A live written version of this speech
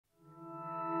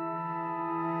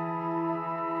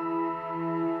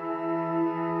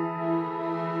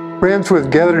Friends, we've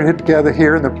gathered together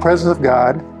here in the presence of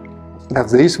God and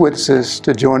of these witnesses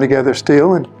to join together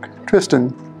Steele and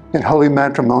Tryston in holy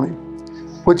matrimony,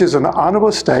 which is an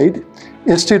honorable state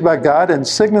instituted by God and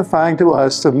signifying to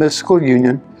us the mystical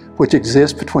union which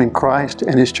exists between Christ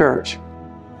and His church.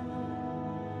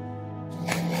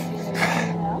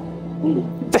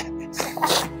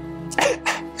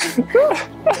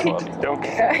 Don't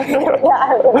care. I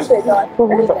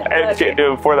can't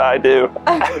do it before that I do.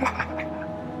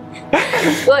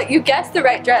 Well, you guessed the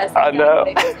right dress. I know.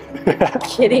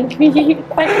 Kidding me?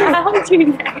 Like, how do you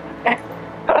know?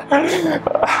 I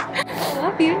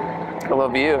love you. I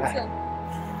love you.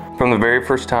 From the very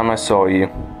first time I saw you,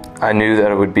 I knew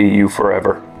that it would be you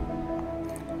forever.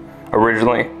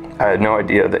 Originally, I had no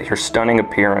idea that your stunning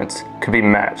appearance could be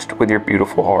matched with your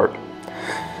beautiful heart.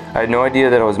 I had no idea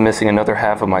that I was missing another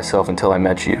half of myself until I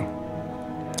met you.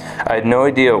 I had no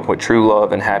idea what true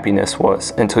love and happiness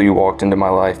was until you walked into my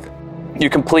life. You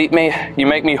complete me, you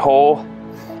make me whole,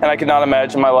 and I could not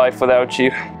imagine my life without you.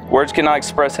 Words cannot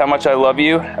express how much I love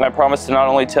you, and I promise to not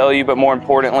only tell you, but more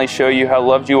importantly, show you how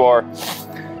loved you are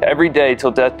every day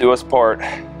till death do us part.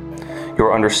 You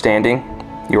are understanding,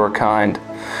 you are kind,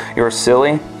 you are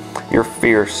silly, you are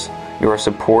fierce, you are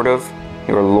supportive,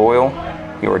 you are loyal,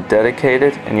 you are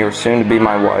dedicated, and you are soon to be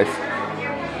my wife.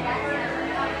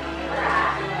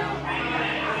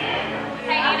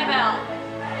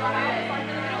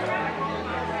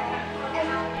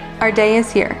 Our day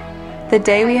is here, the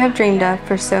day we have dreamed of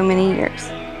for so many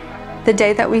years. The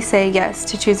day that we say yes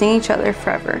to choosing each other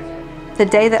forever. The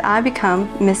day that I become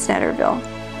Miss Netterville.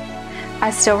 I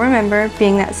still remember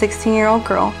being that 16-year-old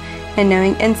girl and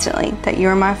knowing instantly that you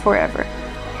were my forever.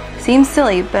 Seems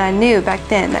silly, but I knew back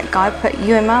then that God put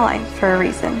you in my life for a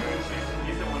reason.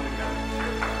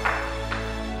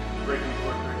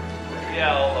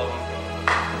 Yeah, I'll love them.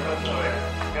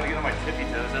 Gotta get on my tippy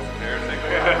toes, that's embarrassing.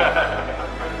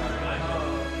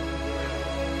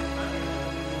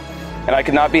 And I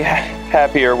could not be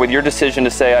happier with your decision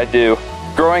to say I do.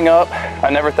 Growing up,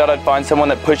 I never thought I'd find someone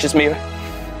that pushes me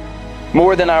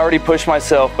more than I already pushed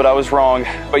myself, but I was wrong.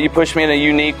 But you pushed me in a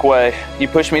unique way. You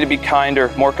pushed me to be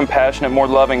kinder, more compassionate, more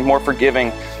loving, more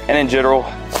forgiving, and in general,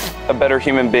 a better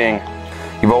human being.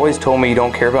 You've always told me you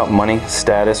don't care about money,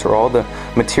 status, or all the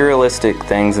materialistic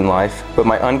things in life, but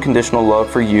my unconditional love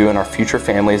for you and our future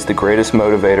family is the greatest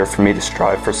motivator for me to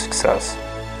strive for success.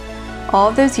 All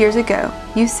of those years ago,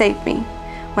 you saved me.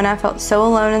 When I felt so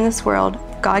alone in this world,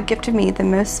 God gifted me the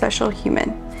most special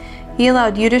human. He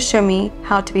allowed you to show me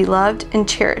how to be loved and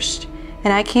cherished,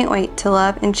 and I can't wait to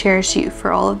love and cherish you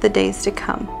for all of the days to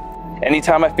come.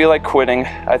 Anytime I feel like quitting,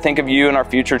 I think of you and our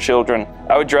future children.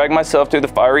 I would drag myself through the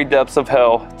fiery depths of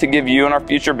hell to give you and our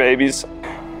future babies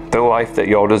the life that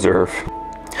y'all deserve.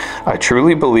 I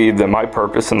truly believe that my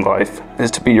purpose in life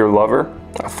is to be your lover,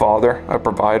 a father, a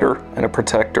provider, and a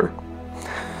protector.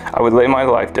 I would lay my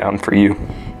life down for you.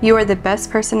 You are the best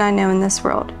person I know in this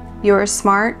world. You are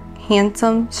smart,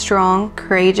 handsome, strong,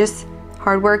 courageous,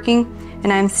 hardworking,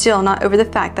 and I am still not over the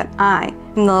fact that I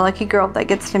am the lucky girl that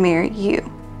gets to marry you.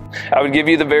 I would give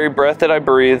you the very breath that I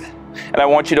breathe, and I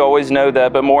want you to always know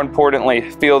that, but more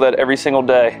importantly, feel that every single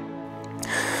day.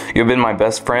 You've been my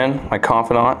best friend, my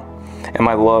confidant, and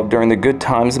my love during the good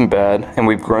times and bad, and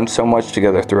we've grown so much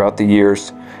together throughout the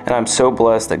years, and I'm so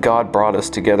blessed that God brought us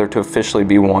together to officially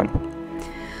be one.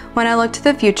 When I look to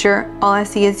the future, all I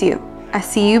see is you. I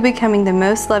see you becoming the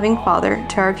most loving father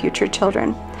to our future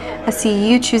children. I see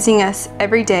you choosing us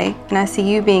every day, and I see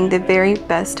you being the very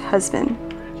best husband.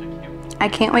 I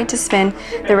can't wait to spend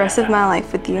the rest of my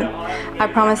life with you. I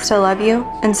promise to love you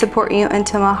and support you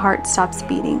until my heart stops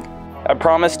beating. I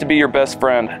promise to be your best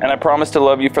friend, and I promise to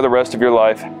love you for the rest of your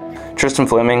life. Tryston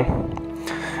Fleming,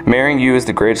 marrying you is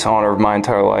the greatest honor of my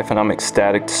entire life, and I'm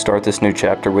ecstatic to start this new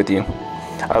chapter with you.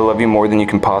 I love you more than you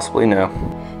can possibly know.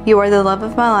 You are the love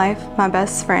of my life, my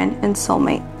best friend and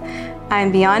soulmate. I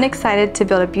am beyond excited to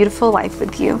build a beautiful life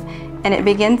with you, and it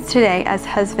begins today as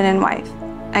husband and wife.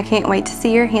 I can't wait to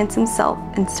see your handsome self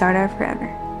and start our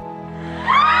forever.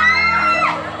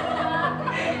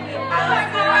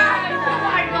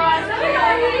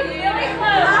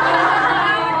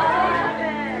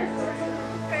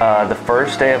 The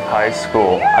first day of high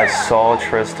school, I saw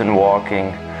Tryston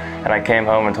walking, and I came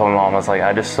home and told my mom, I was like,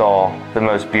 I just saw the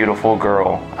most beautiful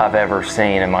girl I've ever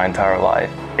seen in my entire life.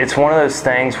 It's one of those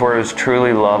things where it was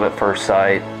truly love at first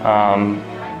sight.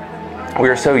 We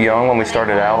were so young when we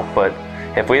started out, but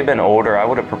if we had been older, I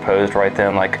would have proposed right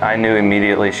then. Like, I knew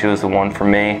immediately she was the one for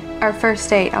me. Our first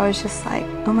date, I was just like,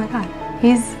 oh my God,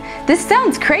 this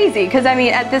sounds crazy, because I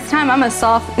mean, at this time, I'm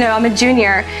a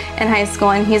junior in high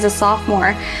school, and he's a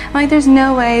sophomore. I'm like, there's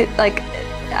no way, like,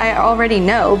 I already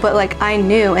know, but like I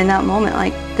knew in that moment,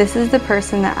 like this is the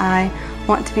person that I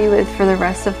want to be with for the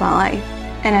rest of my life.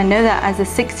 And I know that as a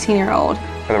 16-year-old.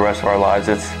 For the rest of our lives,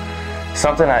 it's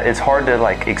something that it's hard to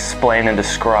like explain and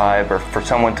describe or for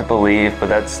someone to believe, but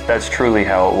that's truly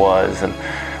how it was. And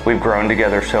we've grown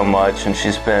together so much, and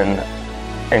she's been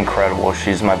incredible.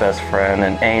 She's my best friend,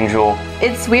 an angel.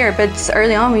 It's weird, but just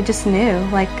early on we just knew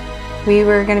like we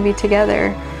were going to be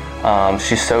together.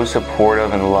 She's so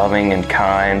supportive and loving and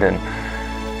kind, and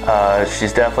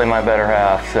she's definitely my better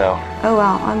half, so. Oh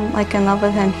wow, I'm like in love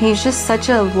with him. He's just such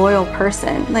a loyal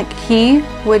person. Like he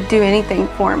would do anything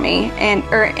for me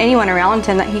or anyone around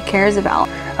him that he cares about.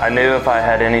 I knew if I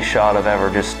had any shot of ever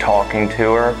just talking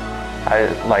to her,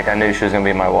 I knew she was gonna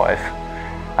be my wife.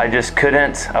 I just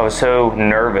couldn't, I was so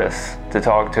nervous to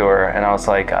talk to her, and I was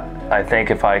like, I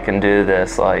think if I can do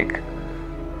this, like,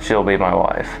 she'll be my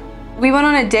wife. We went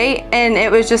on a date and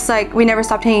it was just like, we never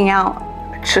stopped hanging out.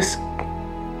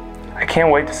 I can't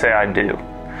wait to say I do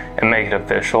and make it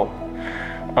official.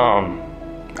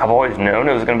 I've always known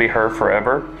it was gonna be her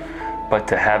forever, but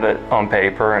to have it on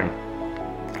paper and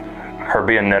her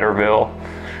be in Netterville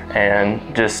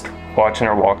and just watching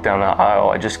her walk down the aisle,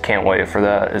 I just can't wait for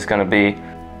that. It's gonna be.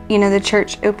 You know, the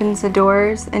church opens the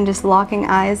doors and just locking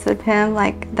eyes with him,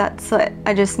 like that's what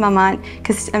my mind,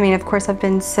 because I mean, of course I've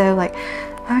been so like,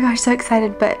 oh my gosh, so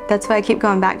excited, but that's why I keep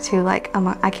going back to like,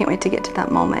 I can't wait to get to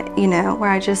that moment, you know, where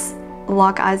I just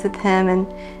lock eyes with him and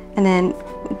then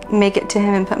make it to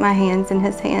him and put my hands in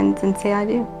his hands and say I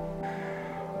do.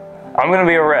 I'm gonna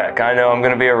be a wreck. I know I'm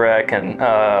gonna be a wreck, and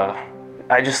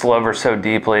I just love her so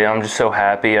deeply. I'm just so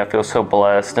happy. I feel so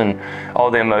blessed, and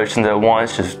all the emotions at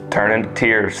once just turn into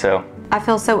tears, so. I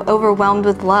feel so overwhelmed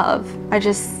with love. I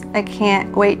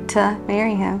can't wait to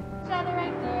marry him. Each other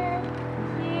right there.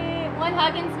 Cute. One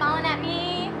hugging, smiling at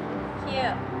me.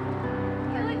 Cute.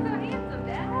 You look so handsome,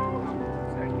 Dad.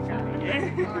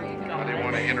 I didn't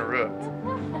want to interrupt.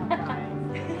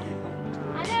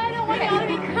 I don't want y'all to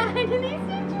be crying.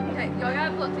 Okay, y'all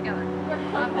gotta look together.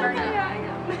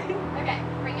 Okay,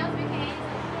 bring those big hands.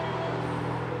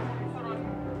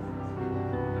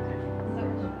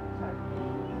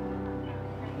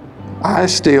 I,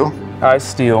 Steele, I,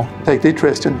 Steele, take thee,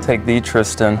 Tryston, take thee,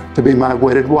 Tryston, to be my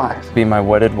wedded wife, be my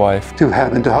wedded wife, to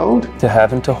have and to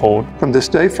hold, from this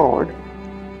day forward,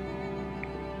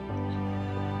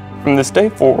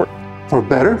 for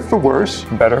better, for worse,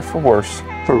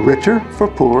 for richer, for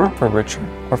poor,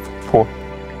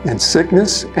 in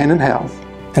sickness and in health,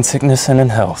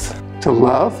 to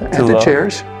love and to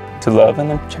cherish.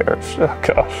 Oh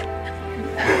gosh.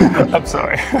 I'm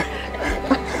sorry.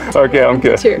 Okay, I'm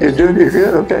good. You're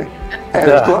good? Okay.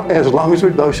 As long as we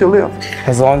both shall live.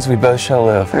 As long as we both shall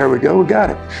live. There we go, we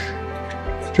got it.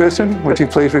 Tryston, would you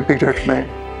please repeat her command?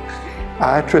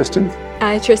 I, Tryston,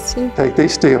 take thee,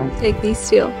 Steele,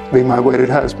 be my wedded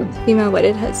husband,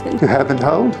 to have and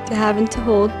to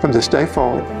hold, from this day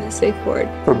forward,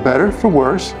 for better, for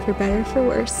worse, for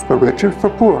richer, for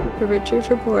poor,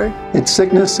 in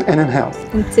sickness and in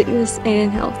health,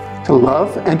 to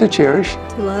love and to cherish,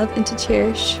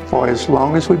 for as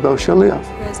long as we both shall live.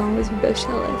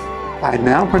 I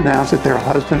now pronounce that they're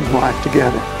husband and wife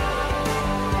together.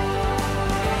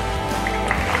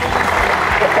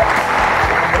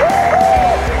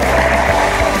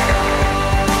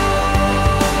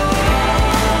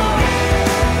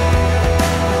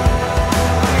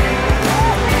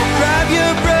 Grab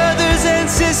your brothers and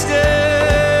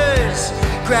sisters,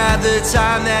 grab the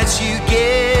time that you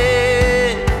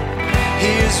get.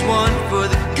 Here's one for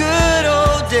the good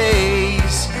old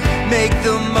days, make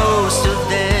the most of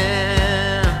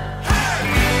them.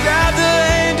 Grab the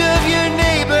hand of your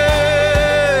neighbor,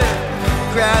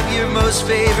 grab your most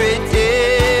favorite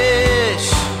dish.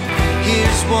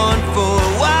 Here's one for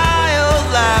wild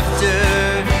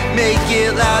laughter, make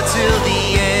it loud till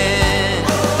the end.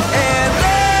 And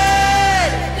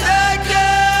let the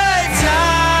good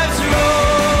times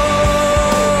roll.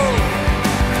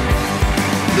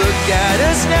 Look at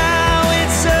us now,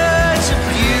 it's such a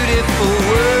beautiful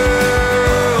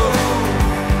world.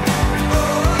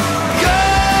 Go,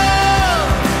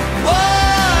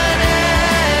 one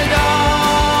and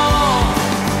all,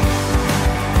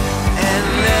 and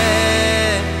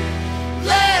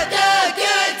let the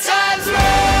good times roll.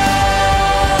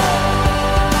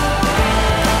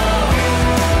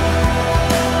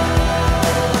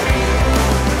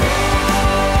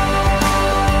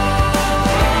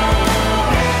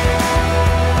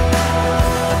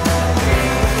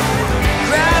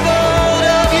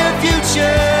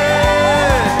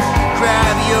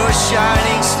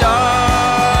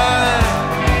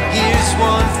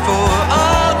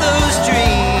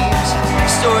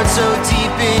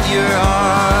 deep in your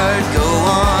heart. Go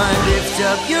on, lift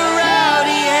up your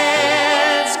rowdy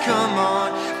hands. Come on,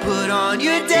 put on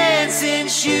your dancing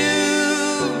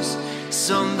shoes.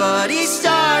 Somebody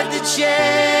start the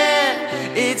chant.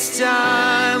 It's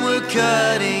time, we're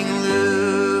cutting